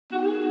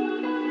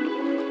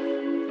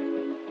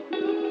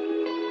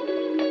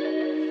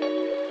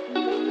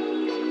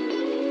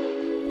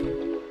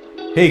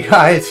Hey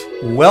guys,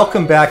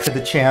 welcome back to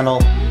the channel.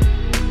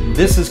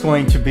 This is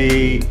going to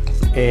be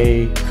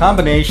a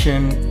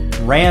combination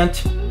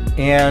rant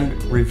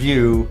and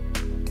review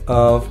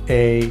of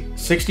a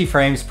 60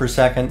 frames per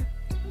second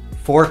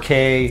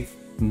 4K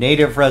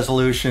native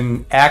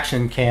resolution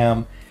action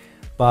cam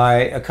by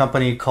a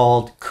company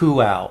called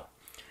COOAU.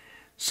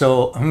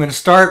 So I'm going to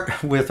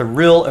start with a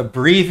real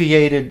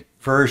abbreviated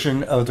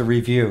version of the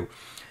review.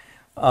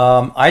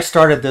 I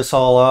started this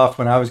all off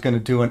when I was going to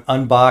do an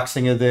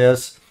unboxing of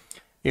this.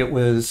 It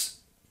was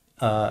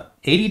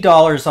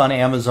 $80 on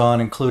Amazon,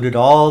 included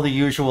all the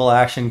usual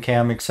action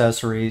cam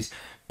accessories,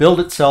 billed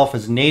itself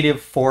as native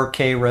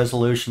 4K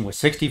resolution with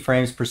 60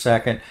 frames per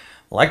second,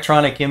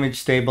 electronic image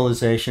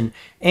stabilization,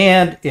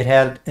 and it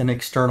had an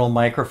external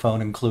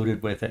microphone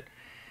included with it.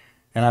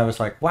 And I was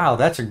like, wow,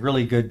 that's a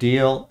really good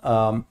deal.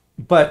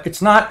 But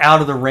it's not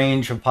out of the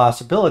range of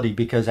possibility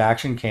because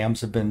action cams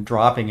have been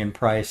dropping in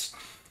price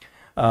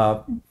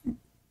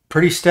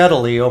pretty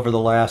steadily over the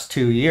last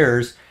 2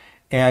 years.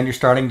 And you're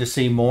starting to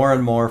see more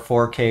and more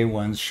 4K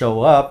ones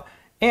show up,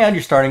 and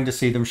you're starting to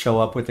see them show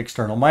up with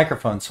external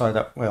microphones. So I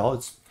thought, well,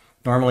 it's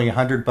normally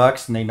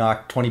 $100 and they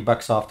knock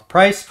 $20 off the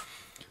price.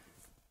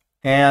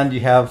 And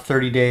you have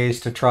 30 days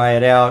to try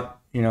it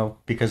out, you know,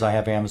 because I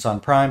have Amazon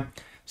Prime.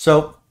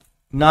 So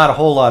not a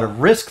whole lot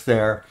of risk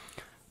there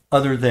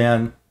other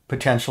than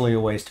potentially a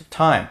waste of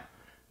time.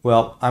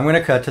 Well, I'm going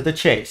to cut to the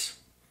chase.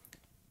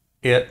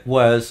 It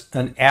was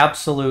an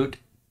absolute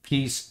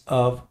piece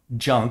of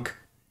junk.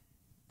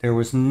 There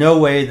was no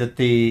way that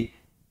the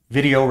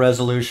video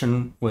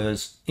resolution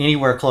was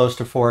anywhere close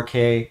to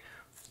 4K.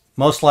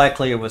 Most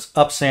likely it was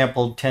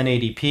upsampled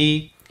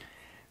 1080p.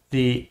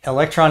 The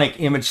electronic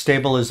image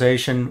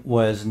stabilization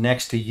was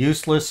next to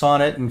useless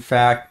on it. In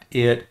fact,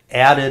 it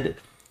added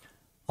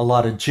a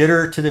lot of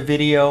jitter to the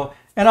video.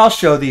 And I'll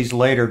show these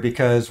later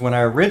because when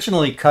I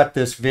originally cut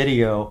this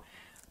video,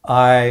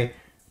 I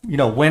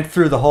went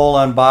through the whole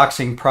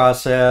unboxing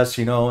process,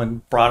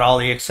 and brought all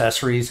the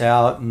accessories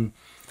out and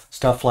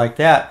stuff like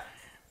that.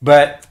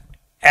 But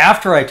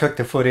after I took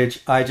the footage,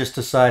 I just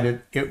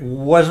decided it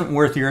wasn't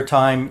worth your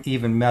time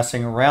even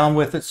messing around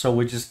with it. So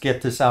we just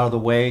get this out of the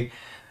way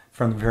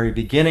from the very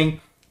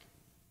beginning.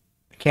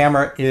 The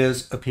camera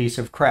is a piece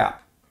of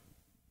crap.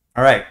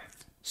 All right.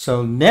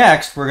 So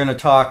next we're going to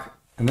talk,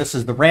 and this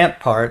is the rant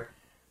part,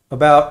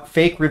 about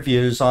fake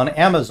reviews on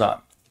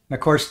Amazon. And of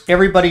course,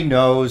 everybody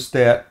knows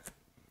that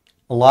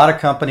a lot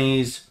of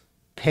companies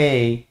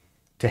pay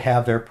to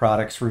have their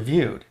products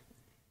reviewed.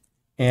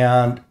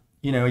 And,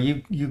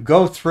 you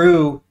go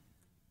through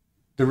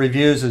the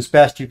reviews as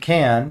best you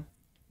can,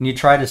 and you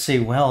try to see,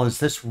 well, is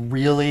this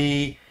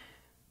really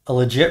a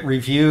legit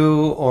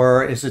review,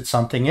 or is it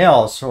something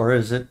else, or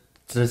does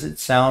it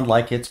sound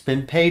like it's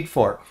been paid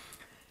for?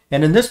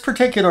 And in this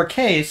particular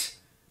case,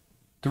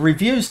 the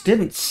reviews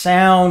didn't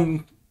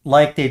sound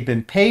like they'd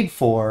been paid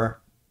for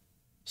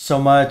so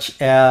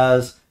much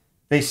as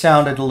they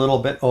sounded a little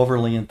bit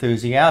overly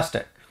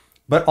enthusiastic.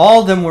 But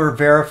all of them were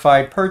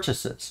verified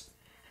purchases.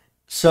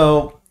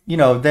 So,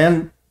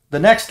 then the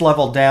next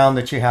level down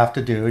that you have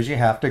to do is you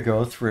have to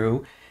go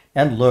through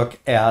and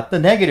look at the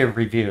negative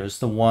reviews,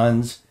 the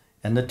ones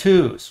and the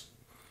twos.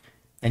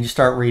 And you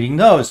start reading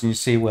those and you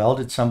see, well,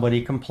 did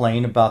somebody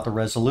complain about the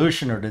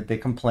resolution, or did they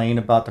complain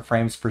about the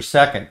frames per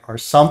second or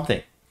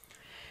something?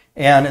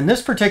 And in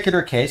this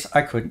particular case,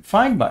 I couldn't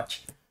find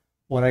much.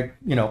 What I,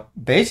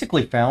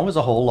 basically found was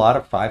a whole lot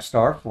of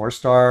 5-star,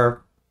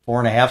 4-star,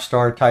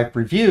 4.5-star type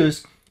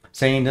reviews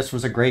saying this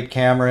was a great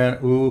camera.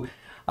 And, ooh,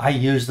 I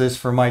use this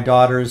for my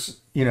daughter's,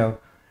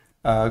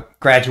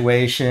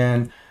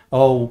 graduation.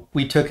 Oh,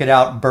 we took it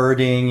out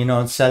birding,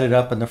 and set it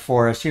up in the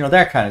forest,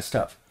 that kind of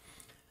stuff.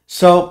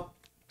 So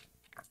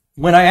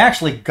when I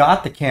actually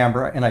got the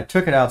camera and I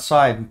took it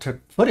outside and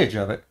took footage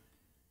of it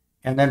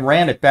and then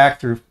ran it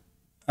back through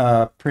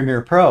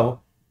Premiere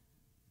Pro,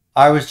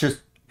 I was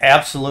just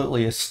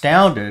absolutely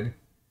astounded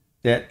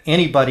that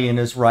anybody in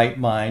his right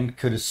mind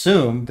could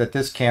assume that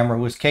this camera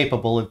was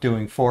capable of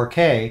doing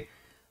 4K,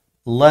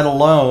 let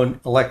alone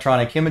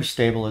electronic image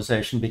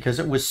stabilization, because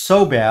it was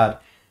so bad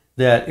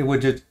that it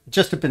would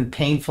just have been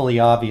painfully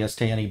obvious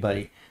to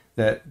anybody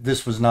that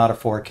this was not a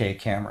 4K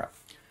camera.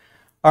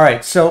 All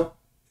right, so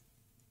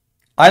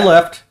I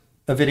left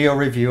a video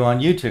review on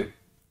YouTube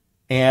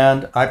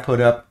and I put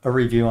up a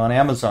review on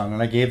Amazon,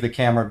 and I gave the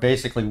camera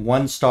basically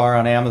 1 star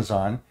on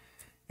Amazon.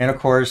 And of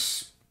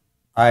course,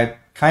 I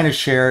kind of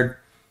shared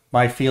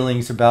my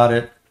feelings about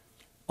it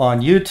on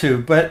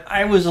YouTube, but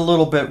I was a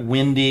little bit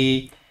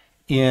windy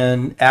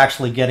in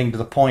actually getting to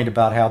the point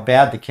about how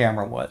bad the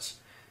camera was.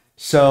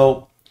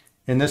 So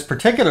in this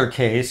particular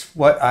case,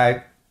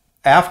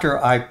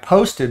 after I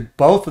posted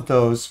both of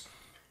those,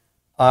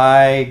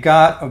 I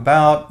got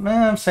about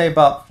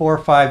 4 or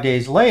 5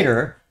 days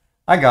later,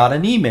 I got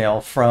an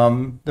email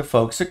from the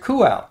folks at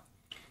COOAU.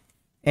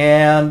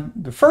 And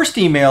the first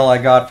email I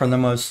got from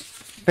them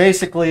was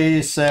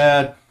basically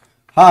said,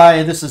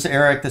 "Hi, this is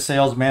Eric, the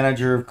sales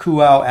manager of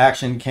COOAU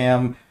Action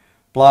Cam,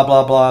 blah,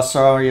 blah, blah.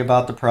 Sorry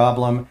about the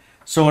problem.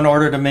 So in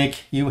order to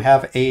make you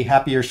have a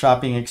happier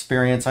shopping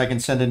experience, I can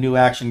send a new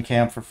action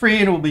cam for free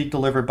and it will be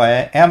delivered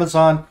by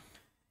Amazon.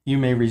 You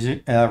may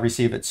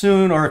receive it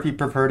soon, or if you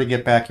prefer to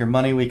get back your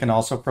money, we can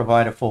also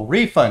provide a full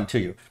refund to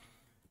you.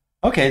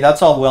 Okay,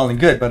 that's all well and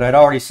good, but I'd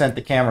already sent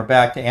the camera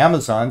back to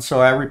Amazon, so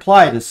I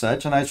replied as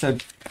such, and I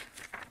said,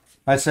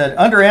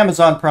 under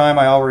Amazon Prime,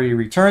 I already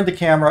returned the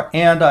camera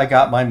and I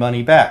got my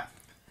money back.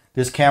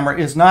 This camera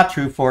is not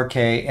true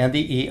 4K and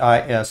the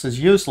EIS is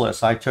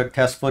useless. I took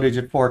test footage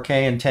at 4K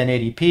and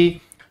 1080p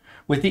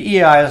with the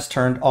EIS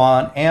turned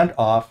on and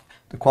off.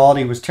 The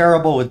quality was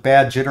terrible with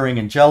bad jittering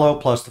and jello,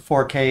 plus the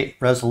 4K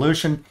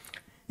resolution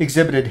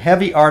exhibited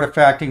heavy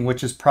artifacting,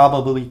 which is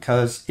probably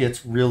because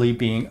it's really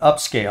being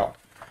upscaled.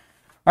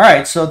 All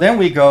right, so then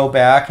we go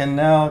back, and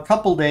now a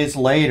couple days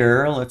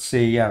later,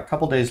 a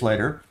couple days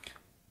later,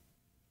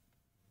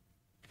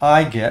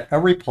 I get a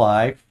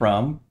reply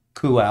from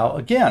COOAU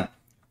again.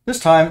 This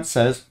time it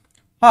says,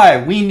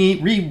 hi, we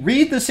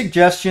read the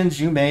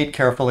suggestions you made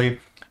carefully,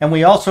 and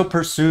we also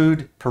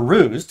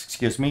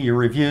perused your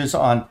reviews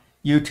on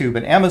YouTube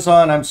and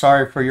Amazon. I'm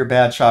sorry for your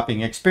bad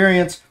shopping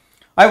experience.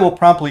 I will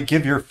promptly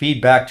give your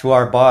feedback to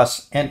our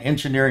boss and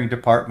engineering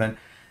department.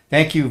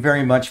 Thank you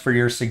very much for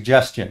your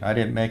suggestion. I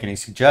didn't make any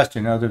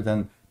suggestion other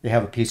than they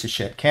have a piece of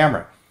shit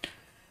camera.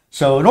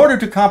 So in order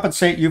to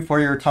compensate you for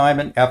your time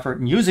and effort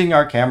in using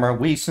our camera,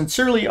 we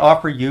sincerely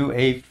offer you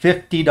a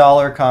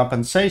 $50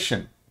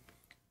 compensation.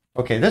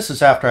 Okay, this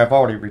is after I've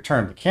already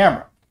returned the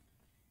camera.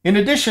 In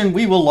addition,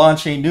 we will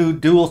launch a new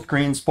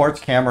dual-screen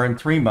sports camera in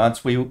 3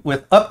 months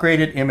with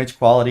upgraded image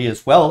quality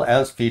as well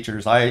as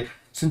features. I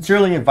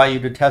sincerely invite you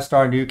to test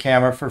our new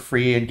camera for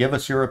free and give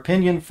us your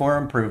opinion for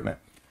improvement.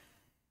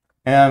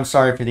 And I'm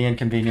sorry for the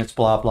inconvenience,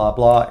 blah, blah,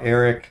 blah.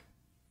 Eric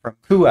from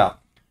COOAU.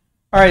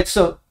 All right,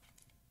 so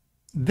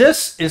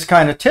this is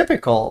kind of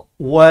typical.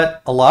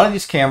 What a lot of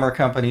these camera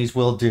companies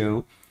will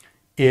do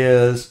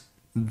is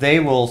they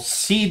will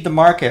seed the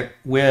market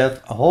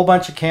with a whole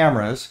bunch of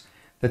cameras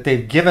that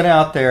they've given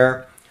out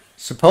there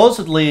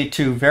supposedly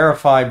to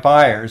verified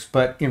buyers,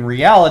 but in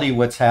reality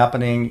what's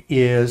happening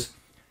is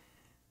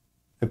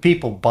the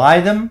people buy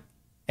them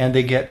and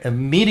they get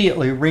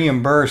immediately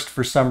reimbursed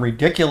for some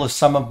ridiculous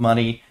sum of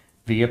money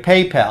via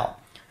PayPal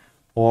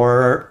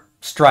or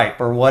Stripe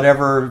or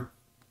whatever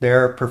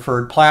their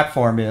preferred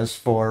platform is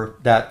for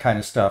that kind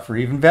of stuff, or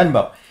even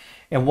Venmo.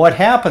 And what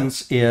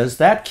happens is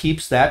that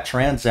keeps that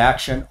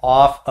transaction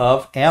off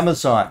of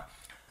Amazon.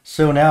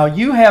 So now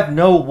you have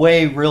no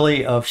way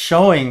really of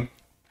showing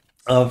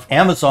of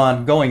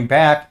Amazon going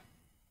back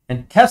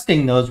and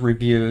testing those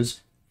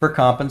reviews for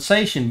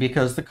compensation,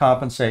 because the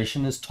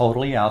compensation is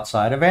totally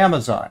outside of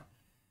Amazon.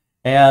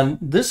 And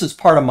this is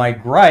part of my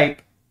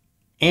gripe.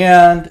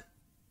 And,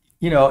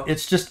 you know,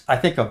 it's just, I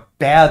think, a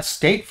bad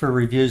state for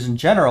reviews in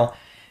general,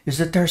 is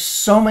that there's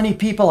so many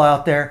people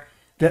out there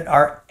that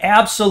are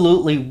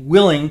absolutely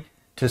willing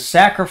to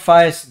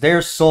sacrifice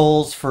their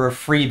souls for a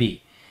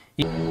freebie.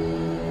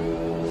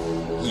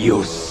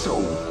 Your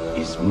soul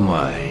is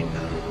mine.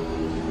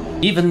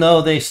 Even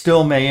though they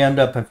still may end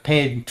up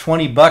paying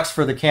 20 bucks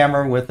for the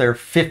camera with their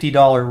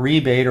 $50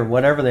 rebate or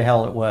whatever the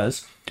hell it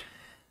was,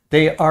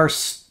 they are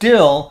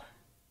still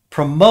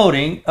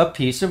promoting a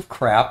piece of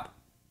crap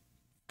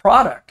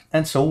product.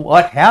 And so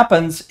what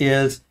happens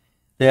is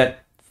that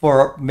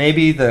for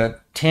maybe the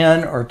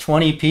 10 or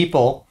 20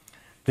 people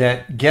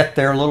that get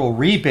their little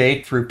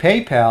rebate through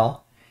PayPal,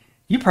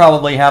 you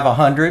probably have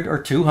 100 or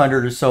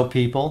 200 or so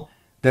people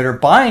that are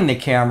buying the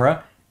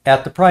camera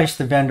at the price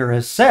the vendor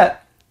has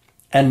set,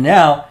 and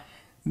now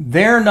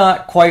they're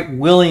not quite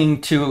willing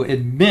to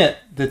admit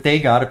that they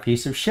got a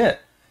piece of shit.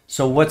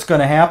 So what's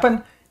going to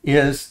happen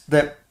is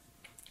that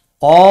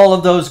all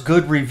of those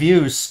good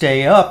reviews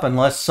stay up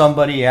unless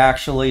somebody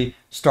actually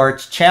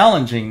starts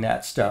challenging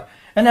that stuff.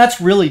 And that's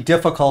really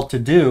difficult to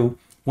do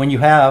when you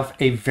have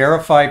a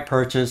verified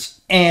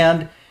purchase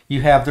and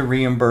you have the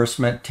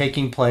reimbursement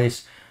taking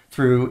place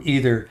through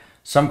either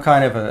some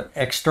kind of an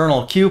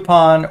external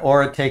coupon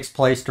or it takes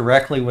place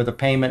directly with a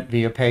payment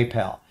via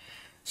PayPal.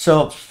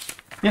 So,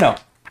 you know,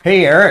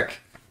 hey, Eric,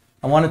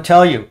 I want to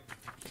tell you,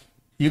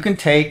 you can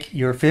take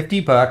your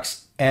 50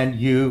 bucks and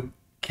you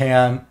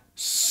can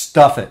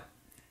stuff it.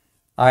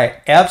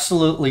 I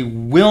absolutely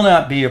will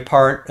not be a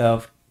part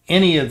of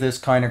any of this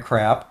kind of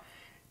crap,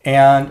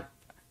 and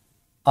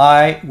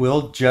I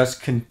will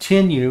just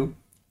continue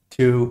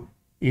to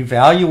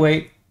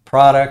evaluate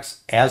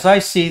products as I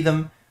see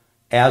them,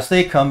 as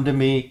they come to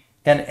me,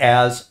 and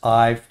as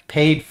I've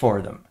paid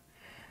for them.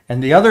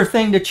 And the other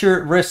thing that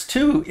you're at risk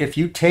too, if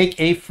you take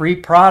a free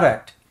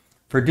product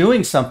for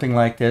doing something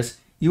like this,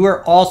 you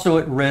are also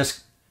at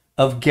risk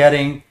of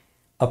getting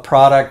a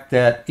product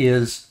that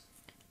is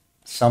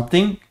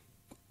something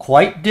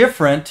quite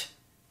different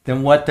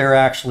than what they're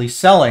actually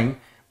selling,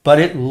 but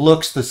it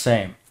looks the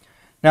same.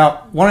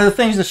 Now, one of the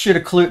things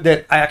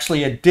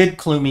that did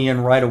clue me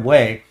in right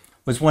away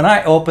was when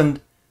I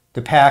opened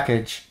the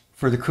package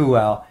for the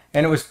COOAU,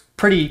 and it was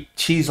pretty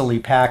cheesily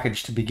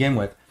packaged to begin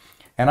with,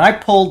 and I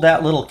pulled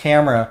that little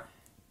camera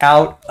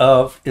out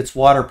of its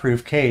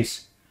waterproof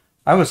case.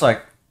 I was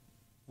like,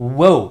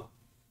 whoa,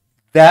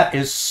 that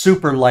is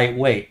super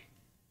lightweight.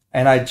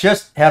 And I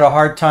just had a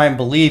hard time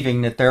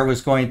believing that there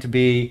was going to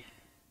be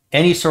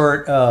any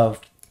sort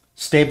of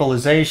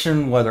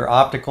stabilization, whether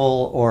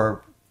optical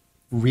or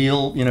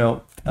real,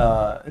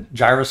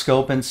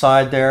 gyroscope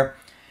inside there.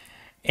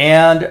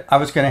 And I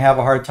was going to have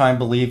a hard time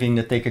believing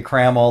that they could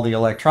cram all the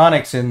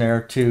electronics in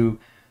there to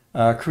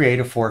create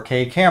a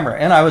 4K camera.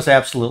 And I was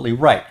absolutely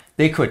right.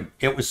 They couldn't.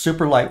 It was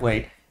super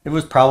lightweight. It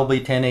was probably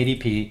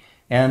 1080p,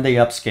 and they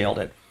upscaled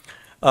it.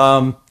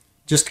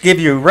 Just to give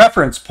you a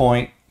reference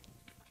point,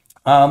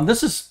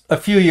 this is a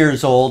few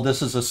years old.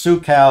 This is a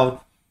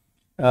Soocoo,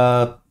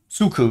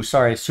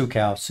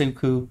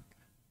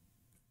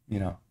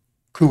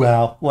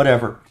 COOAU,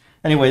 whatever.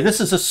 Anyway, this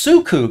is a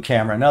Soocoo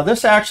camera. Now,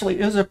 this actually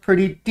is a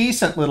pretty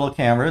decent little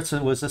camera. It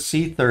was a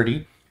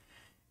C30,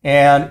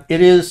 and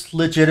it is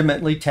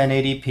legitimately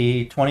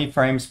 1080p, 20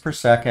 frames per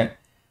second.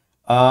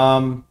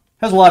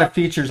 Has a lot of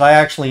features. I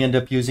actually end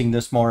up using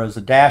this more as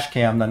a dash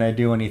cam than I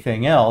do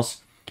anything else.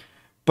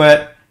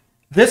 But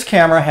this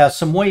camera has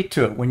some weight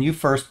to it. When you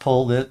first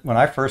pulled it, when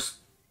I first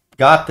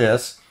got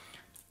this,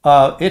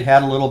 it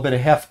had a little bit of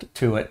heft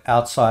to it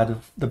outside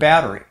of the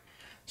battery.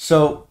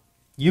 So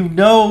you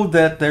know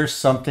that there's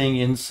something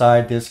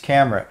inside this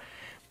camera.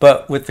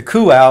 But with the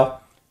COOAU,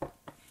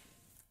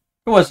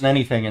 there wasn't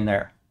anything in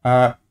there.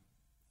 I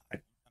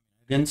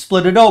didn't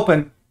split it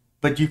open,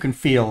 but you can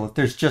feel that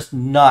there's just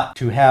not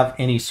to have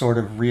any sort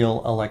of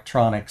real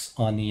electronics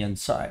on the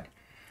inside.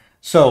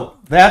 So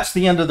that's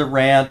the end of the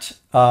rant.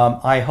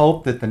 I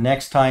hope that the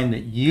next time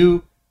that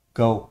you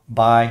go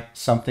buy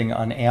something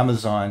on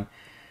Amazon,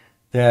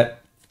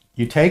 that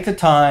you take the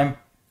time,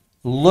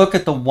 look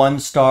at the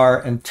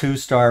 1-star and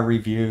 2-star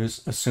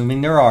reviews,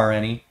 assuming there are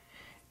any,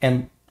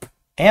 and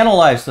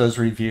analyze those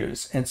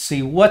reviews and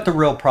see what the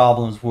real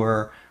problems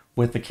were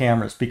with the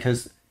cameras,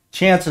 because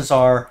chances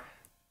are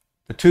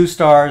the 2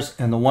 stars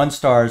and the 1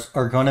 stars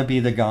are going to be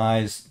the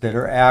guys that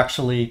are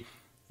actually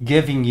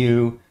giving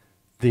you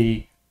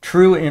the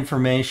true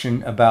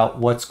information about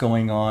what's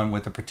going on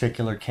with a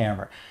particular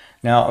camera.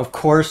 Now, of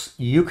course,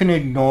 you can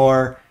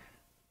ignore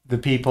the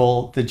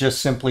people that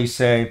just simply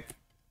say,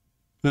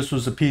 this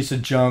was a piece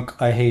of junk,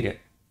 I hate it.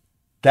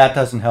 That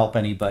doesn't help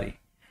anybody.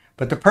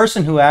 But the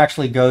person who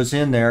actually goes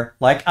in there,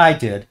 like I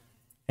did,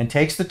 and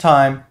takes the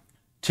time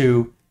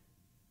to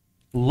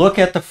look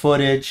at the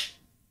footage,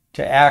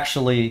 to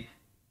actually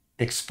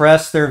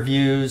express their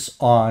views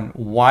on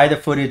why the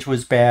footage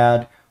was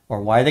bad, or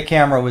why the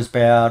camera was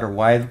bad, or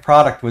why the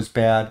product was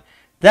bad,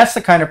 that's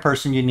the kind of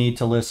person you need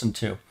to listen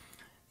to.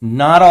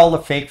 Not all the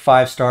fake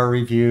 5-star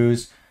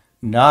reviews,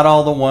 not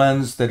all the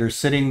ones that are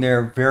sitting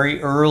there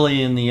very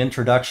early in the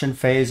introduction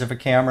phase of a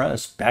camera,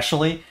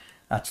 especially.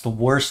 That's the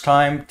worst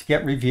time to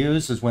get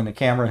reviews, is when the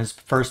camera has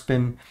first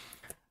been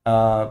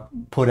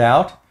put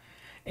out.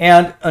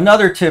 And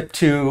another tip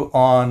too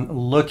on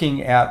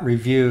looking at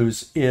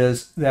reviews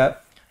is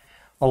that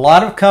a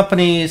lot of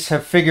companies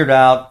have figured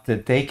out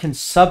that they can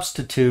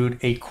substitute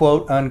a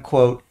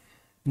quote-unquote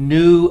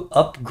new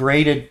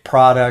upgraded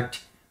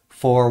product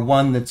for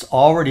one that's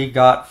already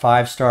got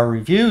 5-star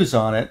reviews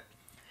on it.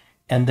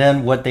 And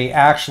then what they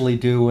actually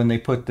do when they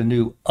put the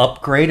new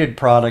upgraded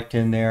product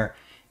in there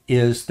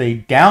is they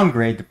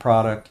downgrade the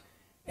product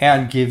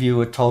and give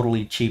you a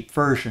totally cheap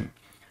version.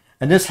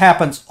 And this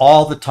happens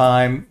all the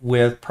time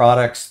with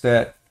products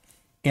that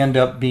end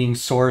up being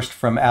sourced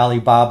from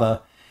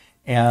Alibaba,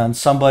 and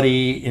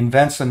somebody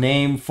invents a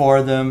name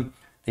for them.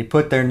 They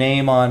put their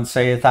name on,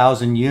 say,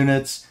 1,000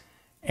 units,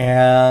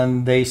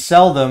 and they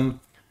sell them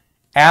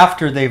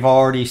after they've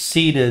already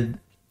seeded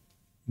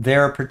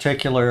their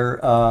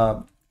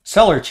particular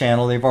seller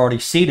channel. They've already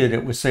seeded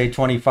it with, say,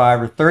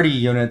 25 or 30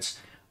 units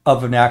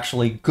of an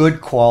actually good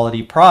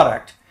quality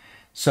product.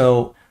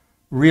 So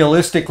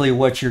realistically,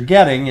 what you're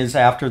getting is,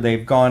 after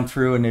they've gone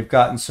through and they've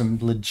gotten some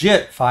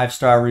legit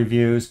 5-star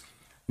reviews,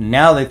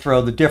 now they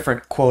throw the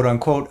different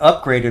quote-unquote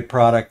upgraded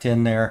product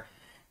in there.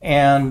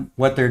 And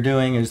what they're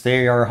doing is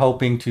they are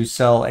hoping to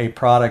sell a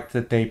product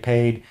that they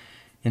paid,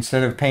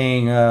 instead of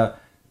paying,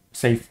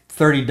 say,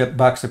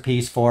 $30 a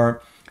piece for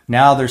it,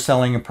 now they're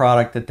selling a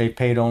product that they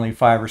paid only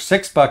 $5 or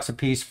 $6 a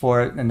piece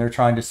for it, and they're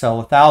trying to sell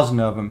 1,000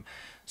 of them.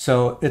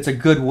 So it's a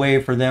good way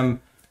for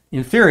them,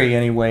 in theory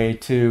anyway,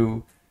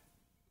 to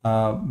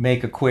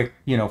make a quick,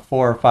 $4,000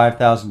 or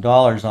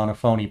 $5,000 on a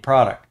phony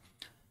product.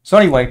 So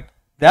anyway,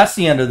 that's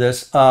the end of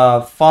this.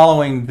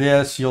 Following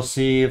this, you'll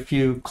see a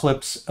few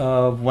clips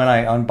of when I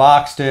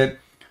unboxed it,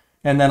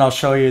 and then I'll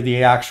show you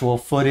the actual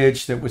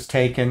footage that was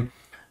taken.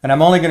 And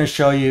I'm only going to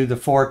show you the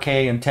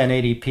 4K and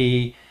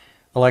 1080p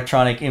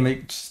electronic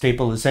image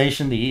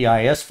stabilization, the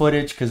EIS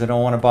footage, because I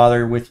don't want to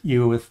bother with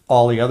you with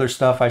all the other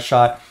stuff I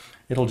shot.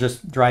 It'll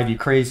just drive you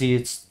crazy.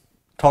 It's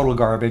total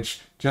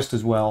garbage just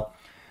as well.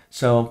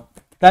 So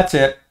that's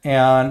it,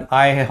 and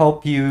I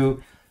hope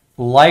you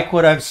like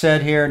what I've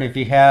said here, and if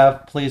you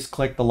have, please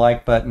click the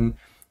like button.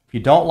 If you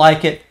don't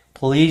like it,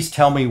 please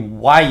tell me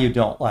why you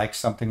don't like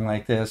something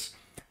like this,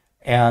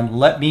 and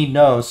let me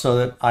know so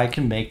that I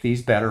can make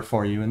these better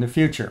for you in the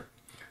future.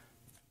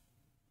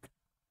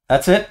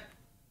 That's it.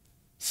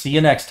 See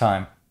you next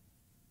time.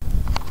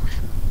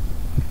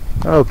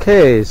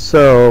 Okay,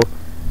 so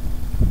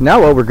now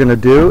what we're going to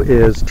do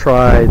is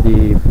try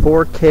the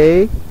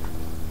 4K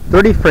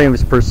 30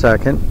 frames per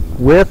second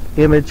with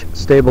image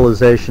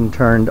stabilization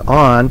turned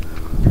on,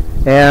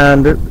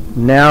 and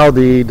now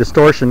the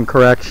distortion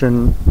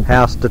correction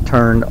has to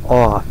turn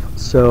off.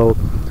 So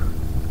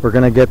we're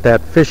going to get that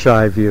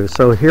fisheye view.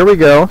 So here we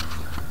go.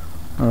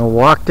 I'm going to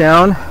walk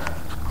down.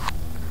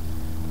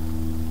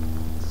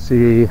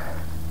 See,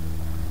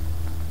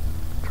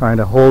 trying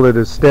to hold it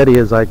as steady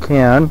as I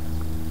can.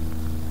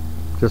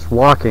 Just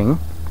walking.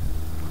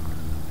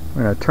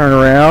 I'm going to turn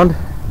around,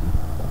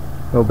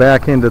 go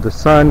back into the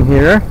sun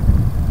here.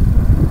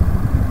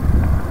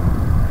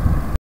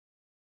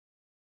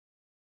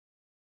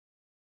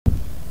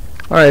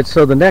 Alright,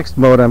 so the next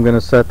mode I'm going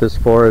to set this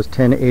for is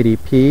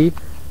 1080p,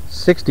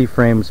 60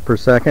 frames per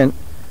second,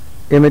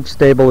 image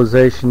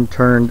stabilization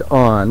turned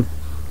on.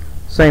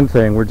 Same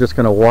thing, we're just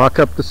going to walk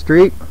up the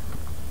street.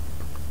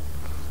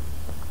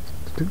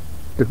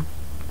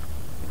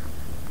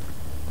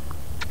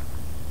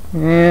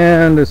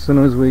 And as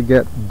soon as we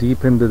get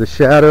deep into the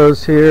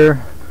shadows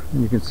here,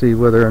 you can see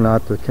whether or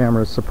not the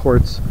camera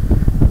supports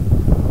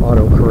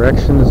auto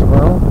correction as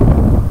well.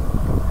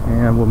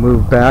 And we'll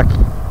move back,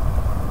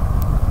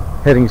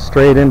 heading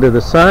straight into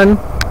the sun.